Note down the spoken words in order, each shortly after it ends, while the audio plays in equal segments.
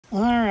All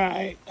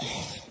right.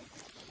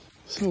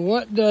 So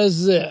what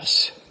does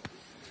this?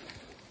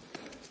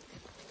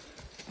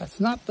 That's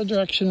not the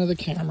direction of the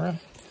camera.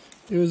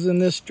 It was in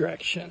this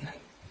direction.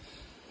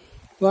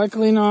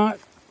 Likely not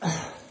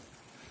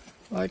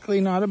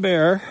a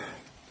bear.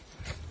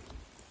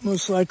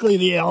 Most likely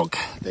the elk.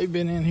 They've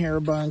been in here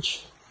a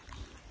bunch.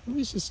 At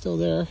least it's still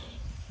there.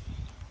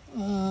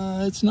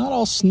 It's not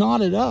all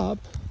snotted up.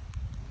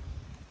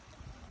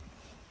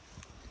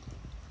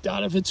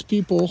 Doubt if it's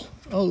people.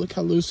 Oh, look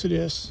how loose it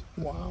is.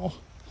 Wow.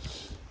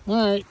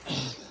 All right,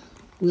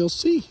 we'll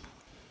see.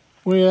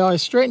 Well, I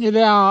straightened it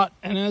out,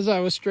 and as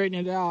I was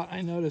straightening it out,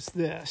 I noticed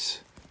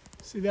this.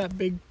 See that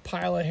big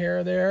pile of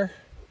hair there?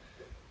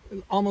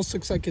 It almost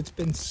looks like it's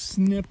been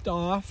snipped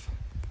off.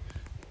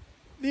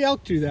 The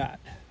elk do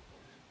that.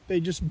 They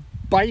just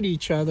bite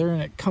each other,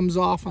 and it comes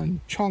off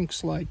on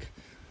chunks like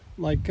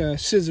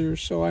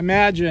scissors. So I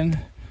imagine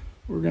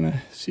we're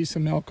gonna see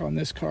some elk on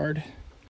this card.